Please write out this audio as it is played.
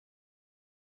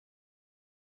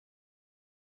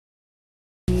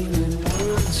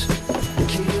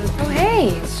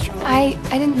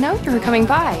I didn't know you were coming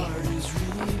by.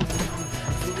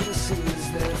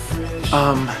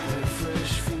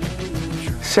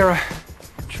 Sarah,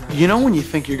 you know when you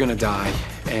think you're gonna die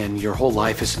and your whole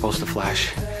life is supposed to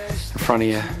flash in front of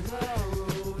you?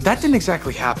 That didn't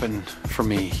exactly happen for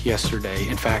me yesterday.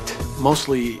 In fact,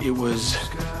 mostly it was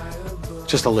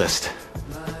just a list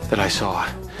that I saw.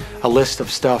 A list of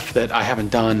stuff that I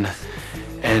haven't done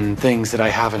and things that I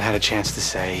haven't had a chance to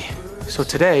say. So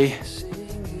today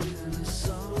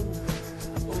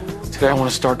I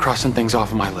want to start crossing things off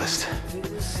of my list.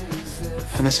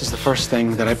 And this is the first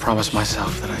thing that I promised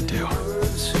myself that I'd do.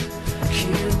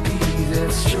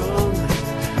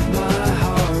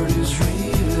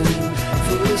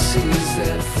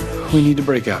 We need to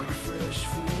break up.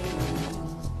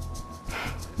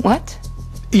 What?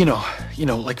 You know,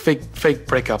 like fake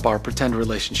breakup, our pretend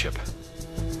relationship.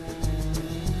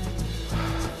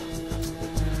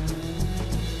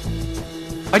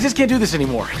 I just can't do this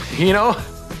anymore, you know?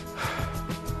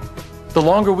 The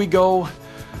longer we go,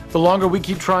 the longer we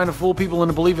keep trying to fool people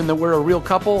into believing that we're a real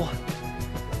couple,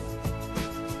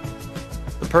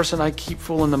 the person I keep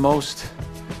fooling the most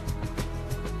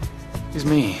is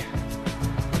me.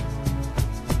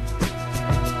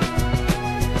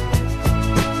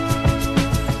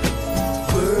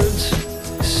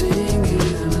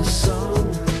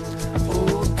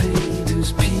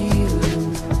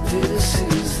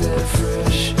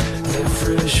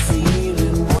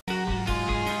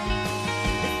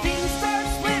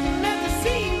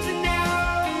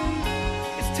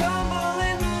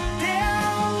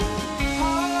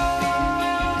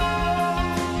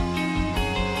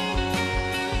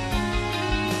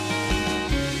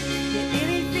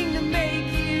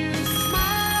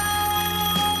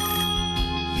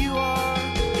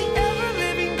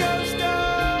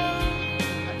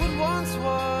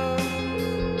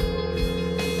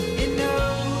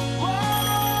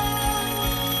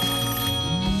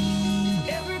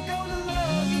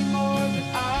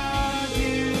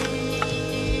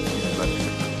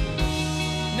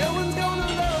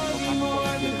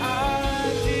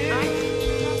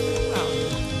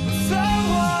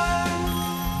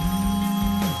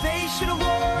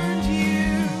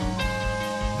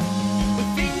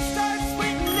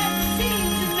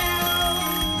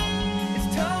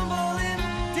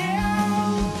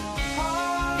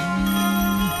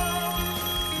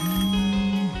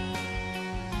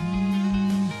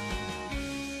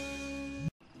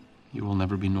 You will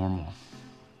never be normal.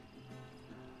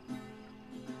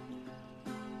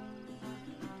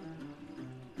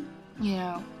 You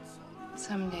know,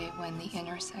 someday when the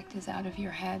intersect is out of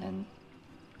your head and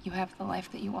you have the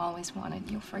life that you always wanted,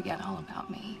 you'll forget all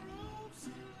about me.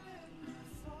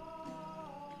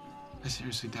 I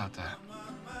seriously doubt that.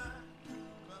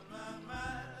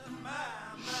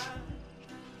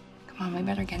 Come on, we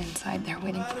better get inside. They're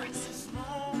waiting for us.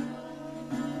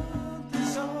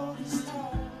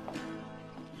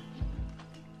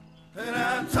 And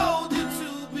I told you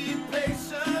to be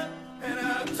patient, and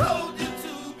I told you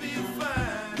to be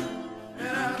fine, and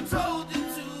I told you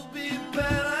to be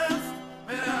balanced,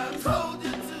 and I told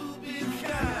you to be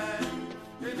kind.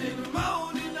 And in the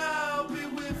morning I'll be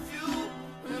with you,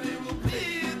 and it will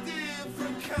be a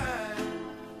different kind.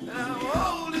 And I'm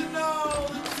holding all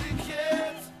the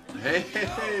tickets. Hey,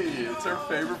 it's our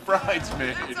favorite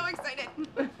bridesmaid. I'm so excited.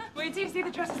 Wait till you see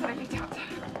the dresses that I picked out.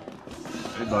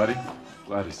 Hey, buddy.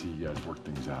 Glad to see you guys work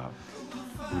things out.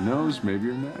 Who knows? Maybe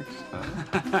you're next. That's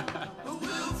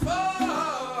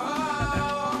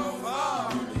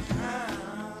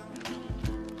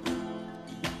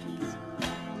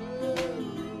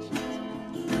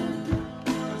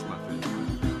my favorite.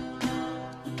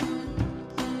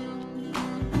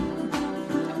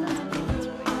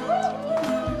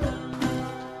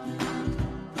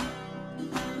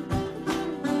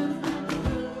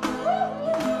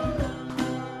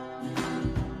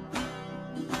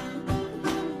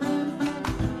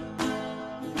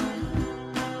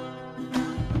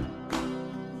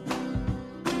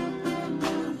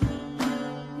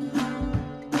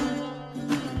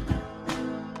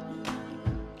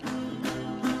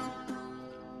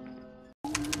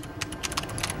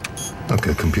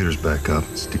 Okay, computer's back up.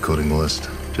 It's decoding the list.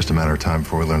 Just a matter of time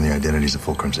before we learn the identities of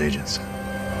Fulcrum's agents.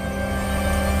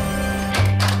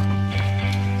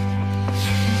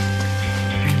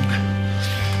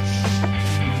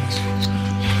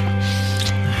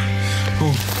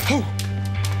 Oh,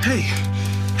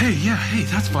 hey,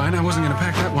 that's fine. I wasn't gonna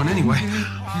pack that one anyway.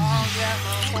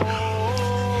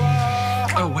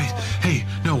 Oh, wait, hey,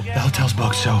 no, the hotel's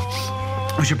booked, so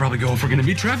we should probably go if we're gonna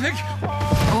beat traffic.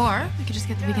 Or we could just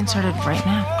get the weekend started right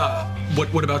now.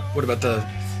 What about the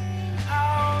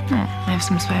I have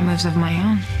some spy moves of my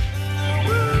own.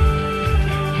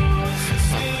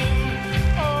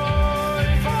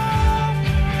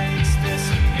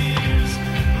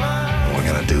 We're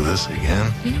gonna do this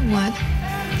again? You know what?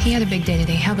 He had a big day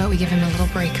today. How about we give him a little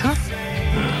break, huh?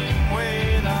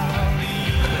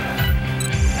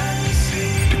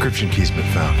 Decryption key's been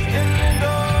found.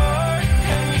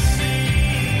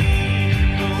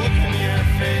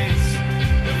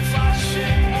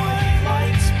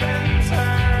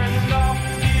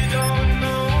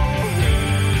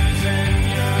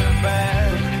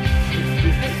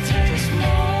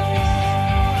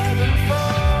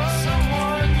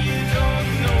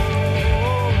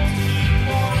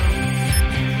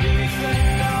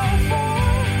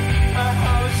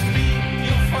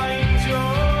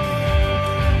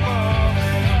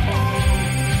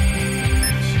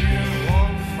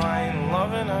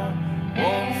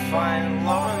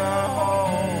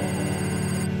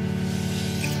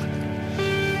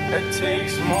 It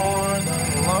takes more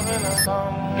than loving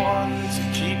someone to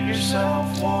keep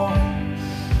yourself warm.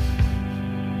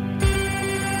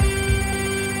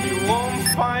 You won't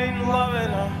find love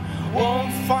in a,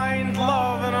 won't find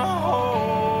love in a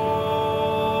hole.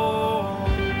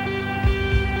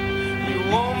 You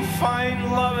won't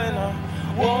find love in a,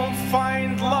 won't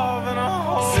find love in a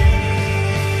hole.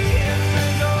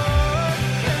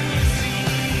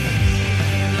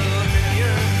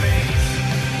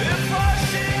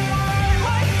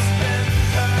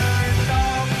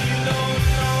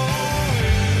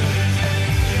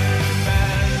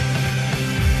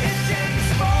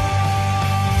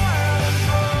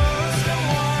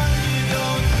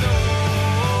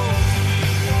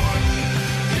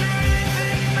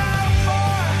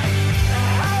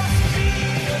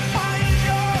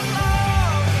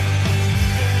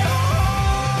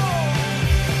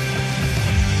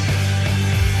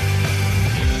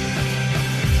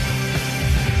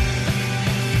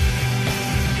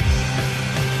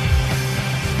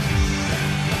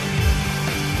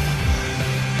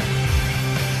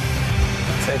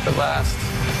 Save the last.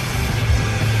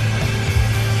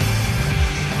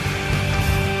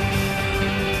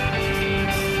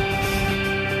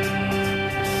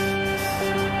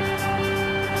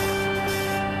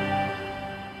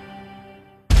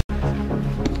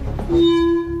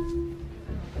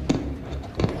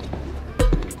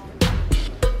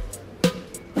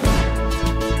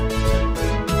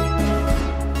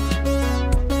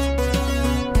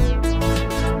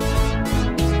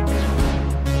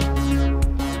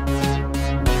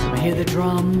 Hear the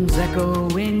drums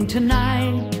echoing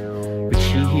tonight, but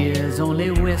she hears only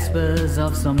whispers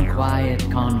of some quiet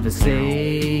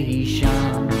conversation.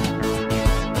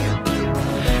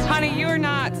 Honey, you're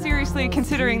not seriously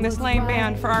considering this lame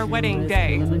band for our wedding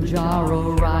day.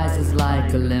 Kilimanjaro rises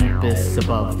like Olympus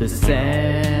above the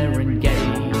Serengeti.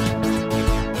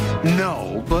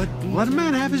 No, but let a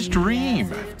man have his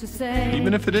dream.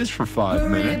 Even if it is for 5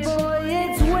 minutes. Boy,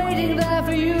 it's waiting there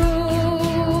for you.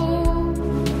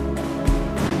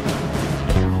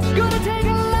 Gonna take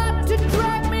a lot to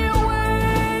drag me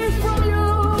away from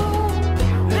you.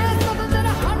 There's nothing that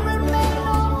 100 men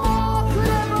or more could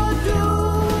ever do.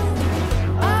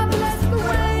 I bless the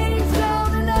rains down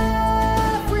in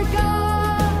Africa.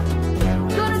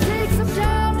 Gonna take some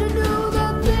time to do the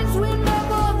things we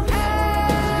never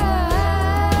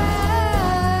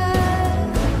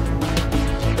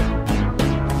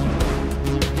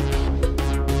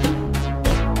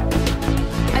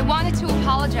I wanted to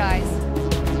apologize.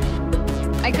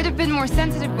 I could have been more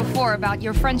sensitive before about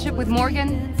your friendship with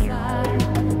Morgan.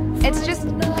 It's just,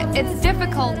 it's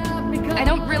difficult. I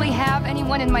don't really have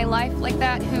anyone in my life like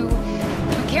that who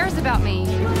cares about me.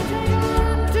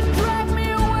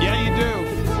 Yeah, you do.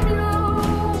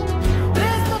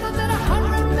 There's nothing that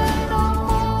 100 men or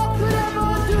more could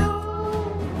ever do.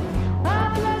 I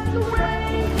bless the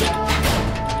rains down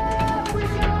in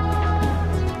Africa.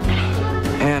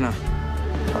 Anna,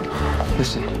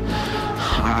 listen,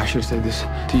 I should have said this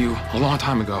to you a long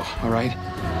time ago, all right?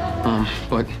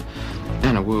 But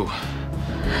Anna Wu,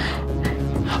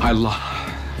 I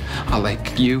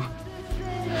like you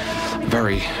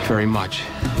very, very much.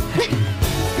 Gonna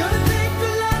take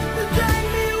a lot to drag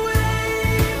me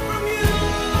away from you.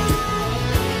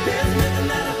 There's nothing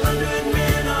that 100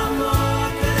 men or more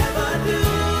could ever do.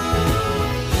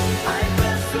 I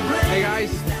bless the rain. Hey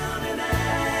guys,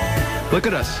 look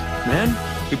at us, man.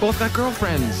 We both got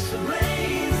girlfriends.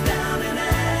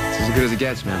 It's as good as it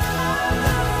gets, man.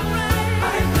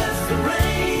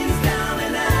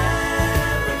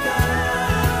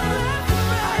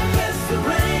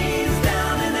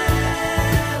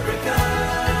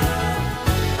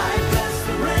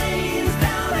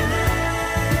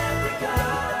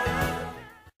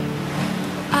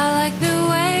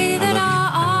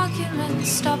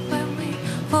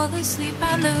 we sleep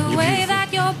and the way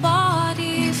that your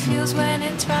body feels when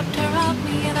it's wrapped around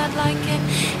me. And I'd like it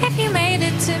if you made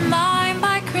it to mine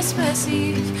by Christmas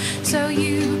Eve, so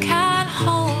you can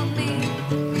hold me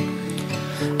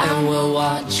and we'll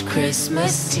watch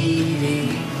Christmas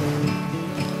TV.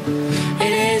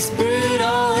 It is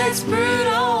brutal, it's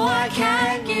brutal, why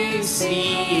can't you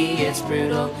see? It's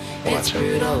brutal, it's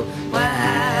brutal, where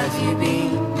have you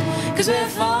been? 'Cause we're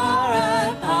far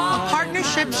apart. A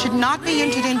partnership should not be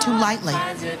entered into lightly,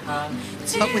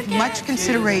 but with much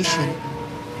consideration.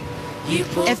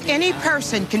 If any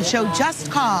person can show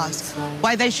just cause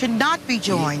why they should not be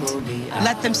joined,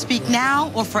 let them speak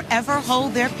now or forever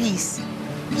hold their peace.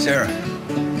 Sarah.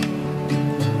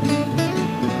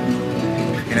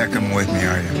 You're not coming with me,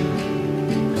 are you?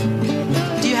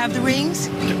 Do you have the rings?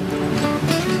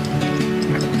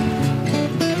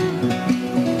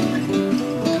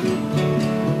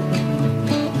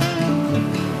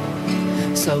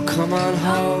 So come on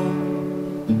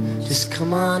home, just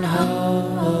come on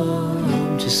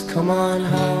home, just come on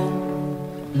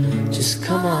home, just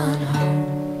come on home,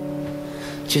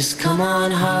 just come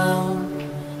on home,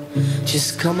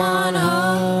 just come on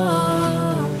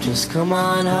home, just come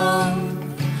on home.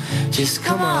 Just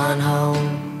come on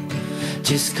home,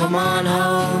 just come on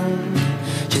home,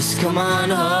 just come on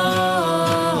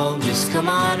home, just come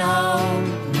on home,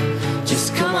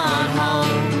 just come on home,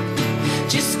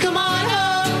 just come on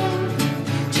home,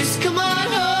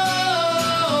 just come on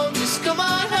home, just come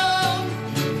on home,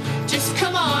 just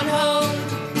come on home,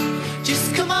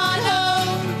 just come on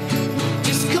home,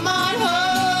 just come on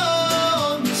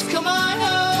home, just come on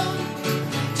home,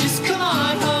 just come on home, just come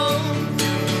on home.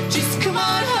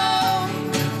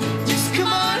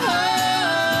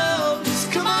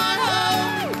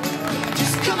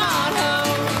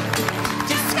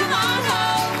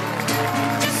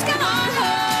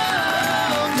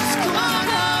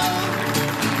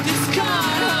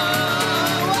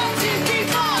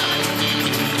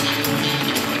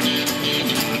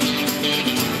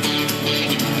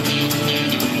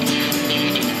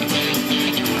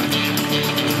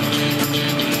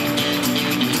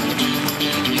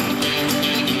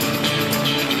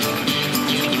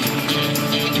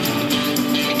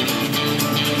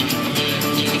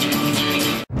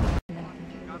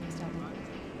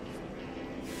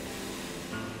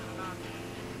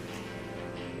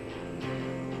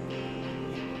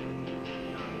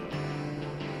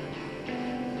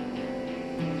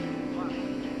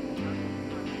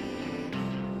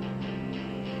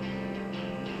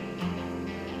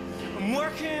 I'm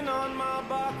working on my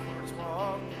backwards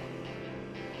walk,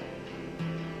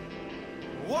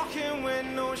 walking with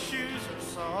no shoes or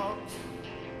socks,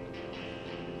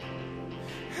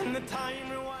 and the time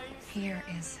rewinds. Here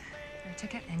is your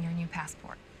ticket and your new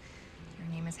passport. Your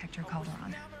name is Hector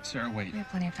Calderon. Sarah, wait. We have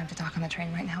plenty of time to talk on the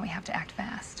train right now. We have to act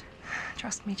fast.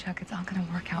 Trust me, Chuck, it's all gonna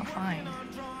work out fine.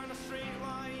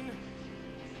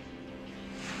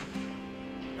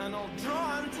 And I'll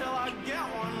draw until I get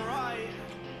one right.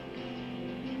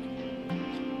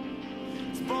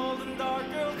 It's bold and dark,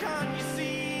 girl, can you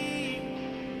see?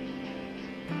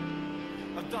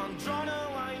 I've done drawn a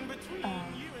line between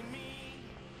you and me.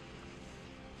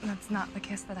 That's not the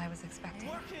kiss that I was expecting.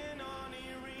 Working on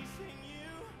erasing you.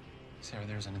 Sarah,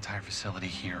 there's an entire facility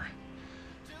here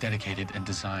dedicated and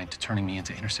designed to turning me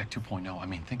into Intersect 2.0. I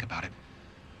mean, think about it.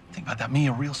 Think about that, me,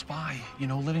 a real spy, you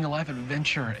know, living a life of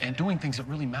adventure and doing things that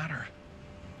really matter.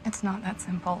 It's not that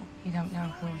simple. You don't know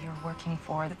who you're working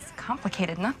for. That's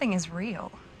complicated. Nothing is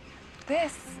real.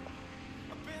 This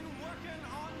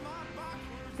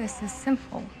is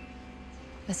simple.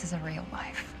 This is a real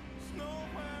life.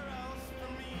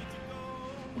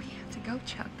 We have to go,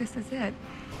 Chuck. This is it.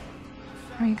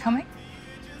 Are you coming?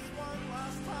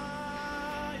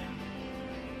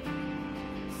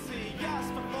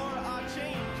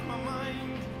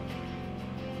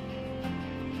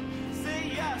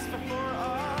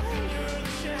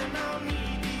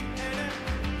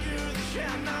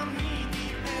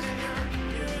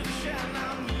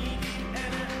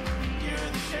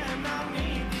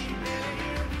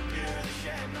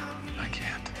 I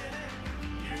can't.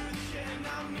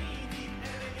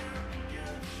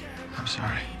 I'm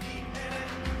sorry.